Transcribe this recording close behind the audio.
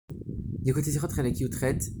Écoutez Sirot Releki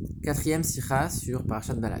Utret, quatrième sikha sur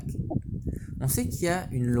Parashat Balak. On sait qu'il y a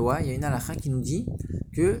une loi, il y a une halakha qui nous dit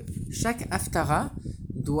que chaque haftara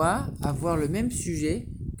doit avoir le même sujet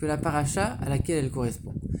que la parasha à laquelle elle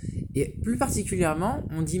correspond. Et plus particulièrement,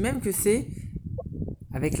 on dit même que c'est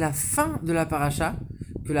avec la fin de la parasha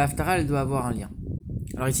que la haftara elle doit avoir un lien.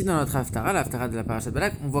 Alors ici dans notre haftara, la haftara de la parasha de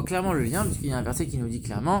Balak, on voit clairement le lien, puisqu'il y a un verset qui nous dit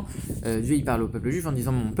clairement, Dieu il parle au peuple juif en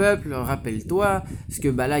disant mon peuple, rappelle-toi ce que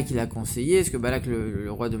Balak il a conseillé, ce que Balak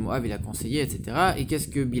le roi de Moab il a conseillé, etc. Et qu'est-ce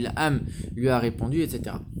que Bilham lui a répondu,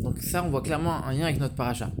 etc. Donc ça on voit clairement un lien avec notre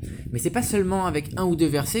parasha. Mais c'est pas seulement avec un ou deux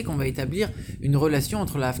versets qu'on va établir une relation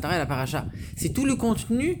entre la haftara et la parasha. C'est tout le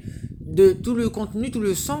contenu, tout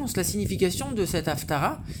le sens, la signification de cette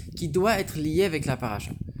haftara qui doit être lié avec la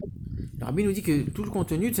parasha. Le Rabbi nous dit que tout le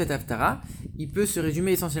contenu de cette haftara, il peut se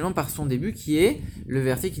résumer essentiellement par son début, qui est le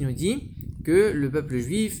verset qui nous dit que le peuple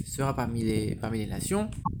juif sera parmi les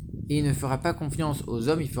nations et il ne fera pas confiance aux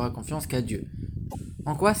hommes, il fera confiance qu'à Dieu.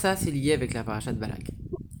 En quoi ça, c'est lié avec la paracha de Balak?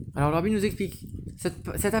 Alors le Rabbi nous explique.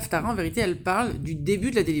 Cette haftara, en vérité, elle parle du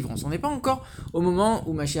début de la délivrance. On n'est pas encore au moment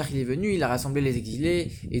où Mashiach il est venu, il a rassemblé les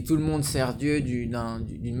exilés, et tout le monde sert Dieu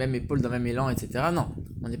d'une même épaule, d'un même élan, etc. Non,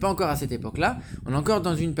 on n'est pas encore à cette époque-là. On est encore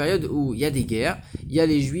dans une période où il y a des guerres, il y a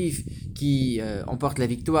les Juifs qui emportent la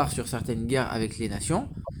victoire sur certaines guerres avec les nations,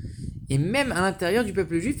 et même à l'intérieur du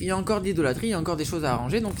peuple juif, il y a encore d'idolâtrie, il y a encore des choses à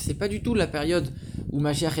arranger, donc c'est pas du tout la période où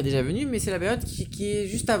Mashiach est déjà venu, mais c'est la période qui est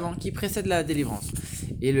juste avant, qui précède la délivrance.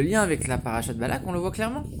 Et le lien avec la paracha de Balak, on le voit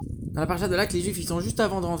clairement. Dans la paracha de Balak, les Juifs ils sont juste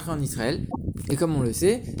avant de rentrer en Israël. Et comme on le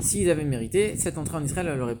sait, s'ils avaient mérité, cette entrée en Israël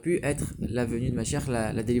elle aurait pu être la venue de Mashiach,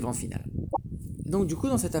 la délivrance finale. Donc du coup,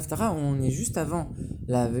 dans cette haftara, on est juste avant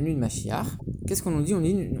la venue de Mashiach. Qu'est-ce qu'on nous dit? On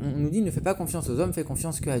nous dit ne fais pas confiance aux hommes, fais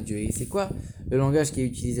confiance qu'à Dieu. Et c'est quoi le langage qui est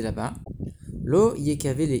utilisé là-bas? Lo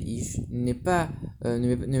yekave le ish, ne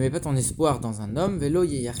mets pas ton espoir dans un homme, velo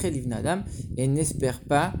yeyachel livna adam, et n'espère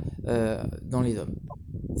pas dans les hommes.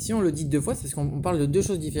 Si on le dit deux fois, c'est parce qu'on parle de deux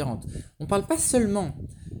choses différentes. On ne parle pas seulement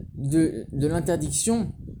de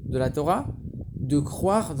l'interdiction de la Torah de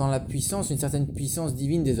croire dans la puissance, une certaine puissance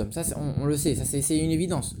divine des hommes. Ça, on le sait, ça c'est une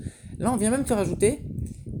évidence. Là, on vient même te rajouter,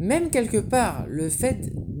 même quelque part, le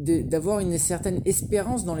fait d'avoir une certaine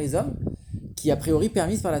espérance dans les hommes, qui est a priori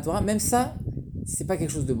permise par la Torah, même ça, c'est pas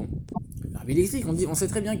quelque chose de bon. Alors, il explique, on sait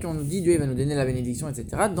très bien qu'on nous dit Dieu va nous donner la bénédiction, etc.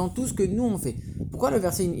 dans tout ce que nous on fait. Pourquoi le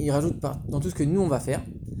verset il rajoute pas dans tout ce que nous on va faire?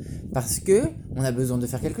 Parce que on a besoin de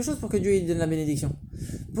faire quelque chose pour que Dieu il donne la bénédiction.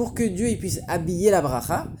 Pour que Dieu il puisse habiller la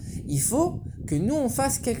bracha, il faut que nous on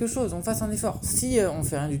fasse quelque chose, on fasse un effort. Si on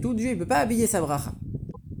fait rien du tout, Dieu il peut pas habiller sa bracha.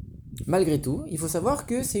 Malgré tout, il faut savoir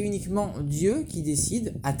que c'est uniquement Dieu qui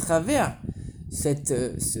décide à travers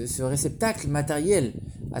ce réceptacle matériel,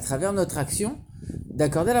 à travers notre action,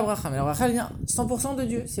 d'accorder la bracha. Mais la bracha elle vient 100% de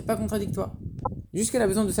Dieu, c'est pas contradictoire. Juste qu'elle a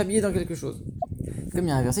besoin de s'habiller dans quelque chose. Comme il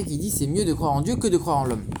y a un verset qui dit c'est mieux de croire en Dieu que de croire en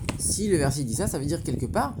l'homme. Si le verset dit ça, ça veut dire quelque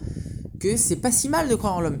part que c'est pas si mal de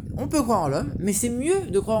croire en l'homme. On peut croire en l'homme, mais c'est mieux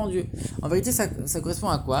de croire en Dieu. En vérité, ça correspond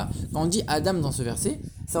à quoi? Quand on dit Adam dans ce verset,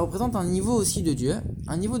 ça représente un niveau aussi de Dieu,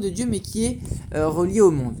 un niveau de Dieu mais qui est relié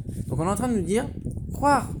au monde. Donc on est en train de nous dire,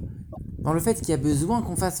 croire dans le fait qu'il y a besoin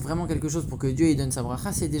qu'on fasse vraiment quelque chose pour que Dieu il donne sa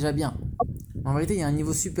bracha, c'est déjà bien. En vérité, il y a un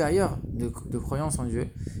niveau supérieur de croyance en Dieu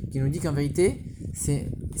qui nous dit qu'en vérité,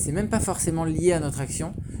 c'est même pas forcément lié à notre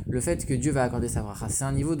action, le fait que Dieu va accorder sa bracha. C'est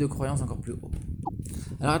un niveau de croyance encore plus haut.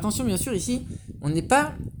 Alors attention, bien sûr, ici, on n'a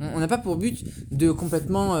pas pour but de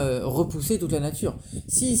complètement repousser toute la nature.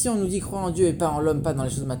 Si ici on nous dit croire en Dieu et pas en l'homme, pas dans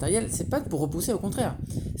les choses matérielles, c'est pas pour repousser, au contraire.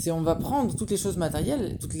 C'est on va prendre toutes les choses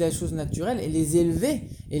matérielles, toutes les choses naturelles et les élever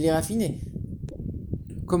et les raffiner.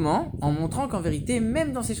 Comment? En montrant qu'en vérité,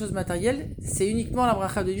 même dans ces choses matérielles, c'est uniquement la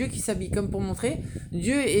bracha de Dieu qui s'habille, comme pour montrer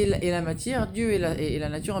Dieu et la matière, Dieu et la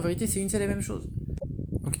nature, en vérité, c'est une seule et même chose.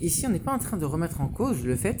 Donc ici, on n'est pas en train de remettre en cause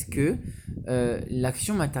le fait que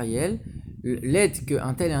l'action matérielle, l'aide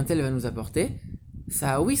qu'un tel et un tel va nous apporter,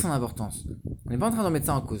 ça a oui son importance. On n'est pas en train de mettre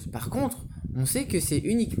ça en cause. Par contre, on sait que c'est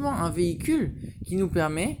uniquement un véhicule qui nous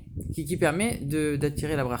permet, qui permet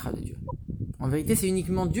d'attirer la bracha de Dieu. En vérité, c'est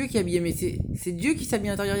uniquement Dieu qui habille, mais c'est Dieu qui s'habille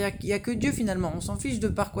à l'intérieur. Il n'y a que Dieu finalement. On s'en fiche de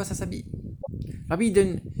par quoi ça s'habille. Rabbi,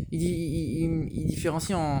 il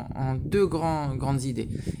différencie en deux grandes idées.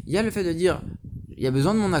 Il y a le fait de dire, il y a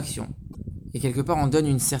besoin de mon action. Et quelque part, on donne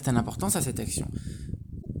une certaine importance à cette action.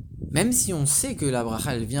 Même si on sait que la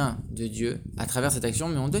bracha, elle vient de Dieu à travers cette action,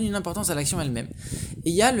 mais on donne une importance à l'action elle-même.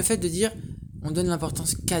 Et il y a le fait de dire, on donne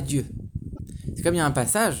l'importance qu'à Dieu. C'est comme il y a un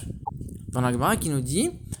passage dans la Gemara qui nous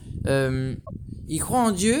dit... il croit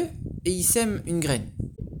en Dieu et il sème une graine.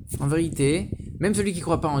 En vérité, même celui qui ne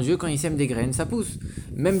croit pas en Dieu, quand il sème des graines, ça pousse.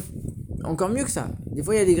 Même encore mieux que ça. Des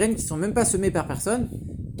fois, il y a des graines qui sont même pas semées par personne,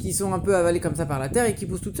 qui sont un peu avalées comme ça par la terre et qui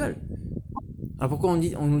poussent toutes seules. Alors pourquoi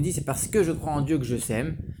on nous dit c'est parce que je crois en Dieu que je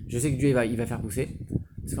sème, je sais que Dieu il va faire pousser.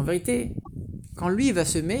 Parce qu'en vérité, quand lui il va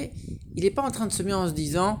semer, il n'est pas en train de semer en se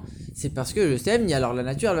disant c'est parce que je sème, et alors la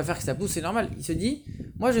nature elle va faire que ça pousse, c'est normal. Il se dit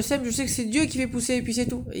moi je sème, je sais que c'est Dieu qui fait pousser et puis c'est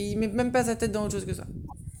tout. Et il met même pas sa tête dans autre chose que ça.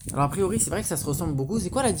 Alors a priori c'est vrai que ça se ressemble beaucoup, c'est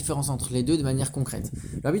quoi la différence entre les deux de manière concrète?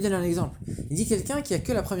 Le Rabbi donne un exemple. Il dit quelqu'un qui a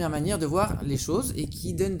que la première manière de voir les choses et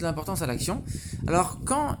qui donne de l'importance à l'action. Alors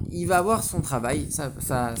quand il va avoir son travail,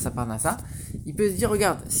 sa parnassa, il peut se dire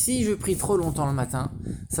regarde, si je prie trop longtemps le matin,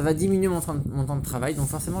 ça va diminuer mon temps de travail, donc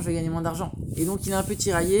forcément je vais gagner moins d'argent. Et donc il est un peu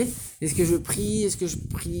tiraillé, est-ce que je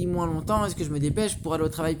prie moins longtemps, est-ce que je me dépêche pour aller au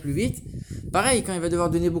travail plus vite? Pareil, quand il va devoir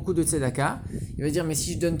donner beaucoup de tzedaka, il va dire mais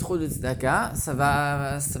si je donne trop de tzedaka, ça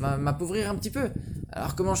va m'appauvrir un petit peu.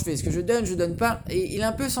 Alors comment je fais? Est-ce que je donne pas? Et il est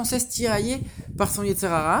un peu sans cesse tiraillé par son Yetzer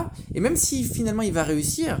Hara, et même si finalement il va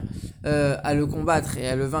réussir à le combattre et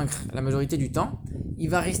à le vaincre la majorité du temps, il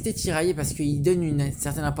va rester tiraillé parce qu'il donne une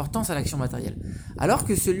certaine importance à l'action matérielle. Alors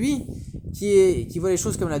que celui qui voit les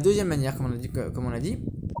choses comme la deuxième manière, comme on l'a dit,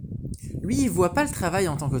 lui, il voit pas le travail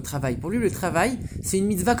en tant que travail. Pour lui, le travail, c'est une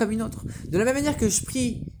mitzvah comme une autre. De la même manière que je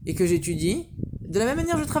prie et que j'étudie, de la même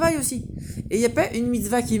manière, je travaille aussi. Et il n'y a pas une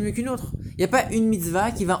mitzvah qui est mieux qu'une autre. Il n'y a pas une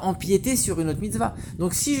mitzvah qui va empiéter sur une autre mitzvah.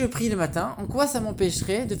 Donc si je prie le matin, en quoi ça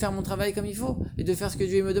m'empêcherait de faire mon travail comme il faut et de faire ce que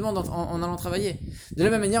Dieu me demande en allant travailler? De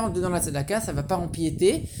la même manière, en donnant la tzedaka, ça ne va pas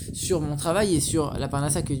empiéter sur mon travail et sur la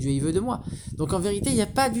parnassa que Dieu veut de moi. Donc en vérité, il n'y a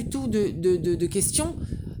pas du tout de question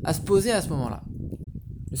à se poser à ce moment-là.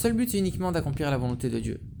 Le seul but, c'est uniquement d'accomplir la volonté de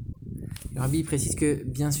Dieu. Le Rabbi précise que,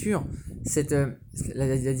 bien sûr,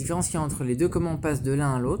 la différence qu'il y a entre les deux, comment on passe de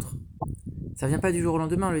l'un à l'autre, ça vient pas du jour au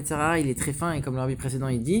lendemain. Le Yetzer Hara, il est très fin, et comme le Rabbi précédent,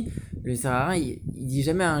 il dit, le Yetzer Hara, il dit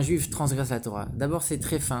jamais à un juif transgresse la Torah. D'abord, c'est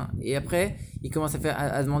très fin, et après, il commence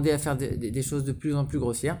à demander à faire des choses de plus en plus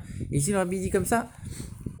grossières. Et ici, le Rabbi dit comme ça,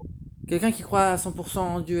 quelqu'un qui croit à 100%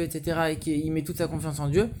 en Dieu, etc., et qui met toute sa confiance en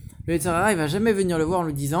Dieu, le Yetzer Hara, il va jamais venir le voir en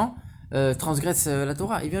lui disant, transgresse la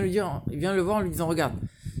Torah. Il vient le voir en lui disant regarde,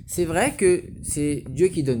 c'est vrai que c'est Dieu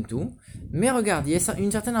qui donne tout, mais regarde, il y a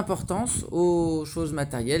une certaine importance aux choses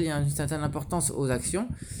matérielles, il y a une certaine importance aux actions,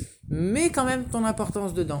 mais quand même ton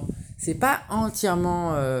importance dedans. C'est pas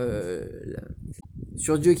entièrement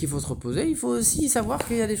sur Dieu qu'il faut se reposer, il faut aussi savoir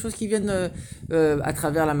qu'il y a des choses qui viennent à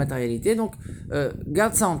travers la matérialité, donc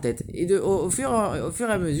garde ça en tête. Et au fur et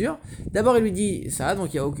à mesure, d'abord il lui dit ça,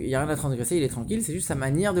 donc il y a rien à transgresser, il est tranquille, c'est juste sa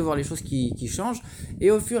manière de voir les choses qui change, et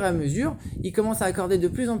au fur et à mesure, il commence à accorder de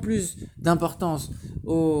plus en plus d'importance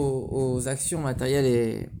aux actions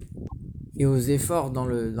matérielles et aux efforts dans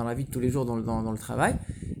la vie de tous les jours, dans le travail,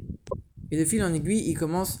 et de fil en aiguille, il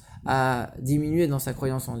commence à diminuer dans sa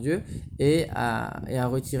croyance en Dieu et à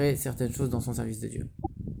retirer certaines choses dans son service de Dieu.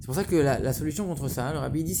 C'est pour ça que la solution contre ça, le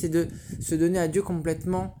Rabbi dit, c'est de se donner à Dieu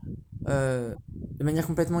complètement, de manière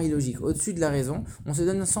complètement illogique, au-dessus de la raison. On se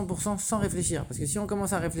donne 100% sans réfléchir. Parce que si on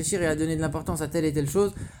commence à réfléchir et à donner de l'importance à telle et telle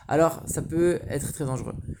chose, alors ça peut être très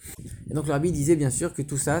dangereux. Et donc le Rabbi disait bien sûr que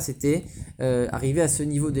tout ça, c'était arrivé à ce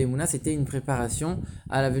niveau d'Emouna, c'était une préparation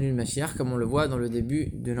à la venue de Mashiach, comme on le voit dans le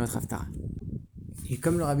début de notre Haftarah. Et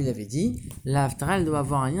comme le Rabbi l'avait dit, la Haftarah, elle doit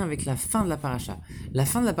avoir un lien avec la fin de la paracha. La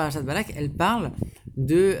fin de la paracha de Balak, elle parle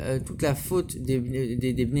de toute la faute des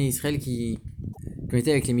Bnei Israël qui ont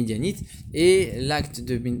été avec les Midianites, et l'acte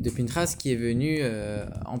de Pinchas qui est venu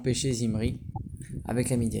empêcher Zimri avec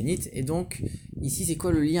la Midianite. Et donc, ici, c'est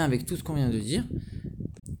quoi le lien avec tout ce qu'on vient de dire?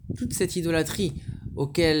 Toute cette idolâtrie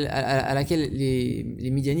à laquelle les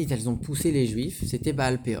Midianites, elles ont poussé les Juifs, c'était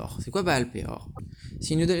Baal Péor. C'est quoi Baal Péor?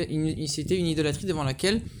 C'était une idolâtrie devant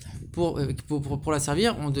laquelle, pour la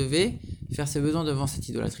servir, on devait faire ses besoins devant cette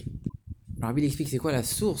idolâtrie. Alors, Rabbi explique c'est quoi la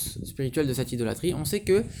source spirituelle de cette idolâtrie. On sait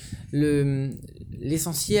que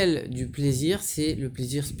l'essentiel du plaisir, c'est le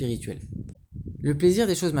plaisir spirituel. Le plaisir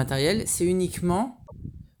des choses matérielles, c'est uniquement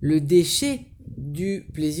le déchet du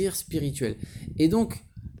plaisir spirituel. Et donc,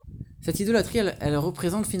 cette idolâtrie, elle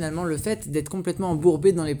représente finalement le fait d'être complètement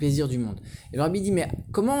embourbé dans les plaisirs du monde. Et le Rabbi dit, mais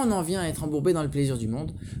comment on en vient à être embourbé dans les plaisirs du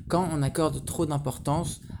monde quand on accorde trop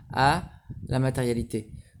d'importance à la matérialité?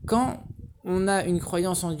 Quand on a une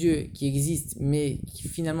croyance en Dieu qui existe, mais qui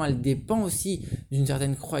finalement elle dépend aussi d'une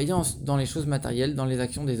certaine croyance dans les choses matérielles, dans les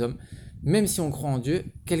actions des hommes, même si on croit en Dieu,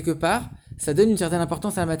 quelque part, ça donne une certaine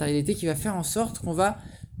importance à la matérialité qui va faire en sorte qu'on va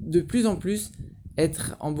de plus en plus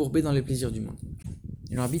être embourbé dans les plaisirs du monde.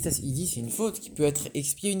 Et le Rabbi, il dit c'est une faute qui peut être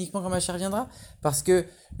expiée uniquement quand Mashiach viendra, parce que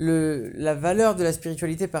la valeur de la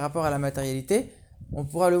spiritualité par rapport à la matérialité, on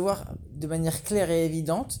pourra le voir de manière claire et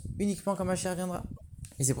évidente uniquement quand Mashiach viendra.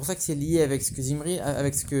 Et c'est pour ça que c'est lié avec ce que Zimri,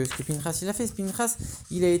 avec ce que Pinchas il a fait. Pinchas,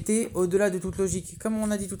 il a été au-delà de toute logique. Comme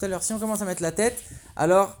on a dit tout à l'heure, si on commence à mettre la tête,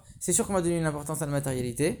 alors c'est sûr qu'on va donner une importance à la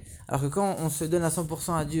matérialité. Alors que quand on se donne à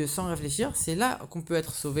 100% à Dieu sans réfléchir, c'est là qu'on peut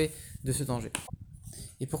être sauvé de ce danger.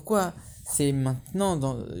 Et pourquoi c'est maintenant,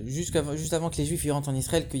 juste avant que les Juifs y rentrent en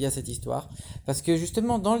Israël, qu'il y a cette histoire? Parce que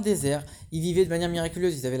justement, dans le désert, ils vivaient de manière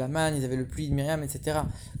miraculeuse. Ils avaient la manne, ils avaient le pluie de Myriam, etc.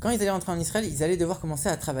 Quand ils allaient rentrer en Israël, ils allaient devoir commencer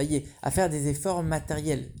à travailler, à faire des efforts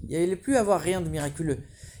matériels. Il n'allait plus avoir rien de miraculeux.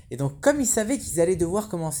 Et donc, comme ils savaient qu'ils allaient devoir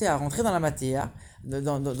commencer à rentrer dans la matière,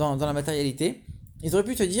 dans la matérialité, ils auraient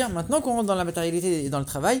pu te dire, maintenant qu'on rentre dans la matérialité et dans le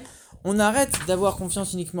travail, on arrête d'avoir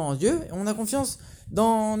confiance uniquement en Dieu, et on a confiance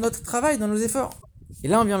dans notre travail, dans nos efforts. Et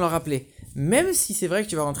là, on vient leur rappeler, même si c'est vrai que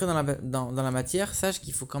tu vas rentrer dans la matière, sache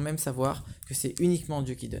qu'il faut quand même savoir que c'est uniquement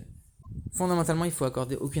Dieu qui donne. Fondamentalement, il faut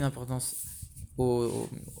accorder aucune importance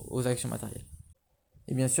aux actions matérielles.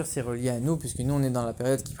 Et bien sûr, c'est relié à nous, puisque nous, on est dans la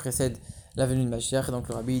période qui précède la venue de Mashiach. Donc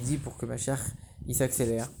le Rabbi dit, pour que Mashiach il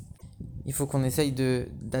s'accélère, il faut qu'on essaye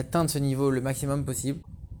d'atteindre ce niveau le maximum possible,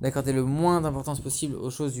 d'accorder le moins d'importance possible aux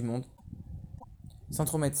choses du monde, sans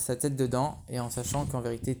trop mettre sa tête dedans, et en sachant qu'en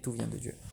vérité, tout vient de Dieu.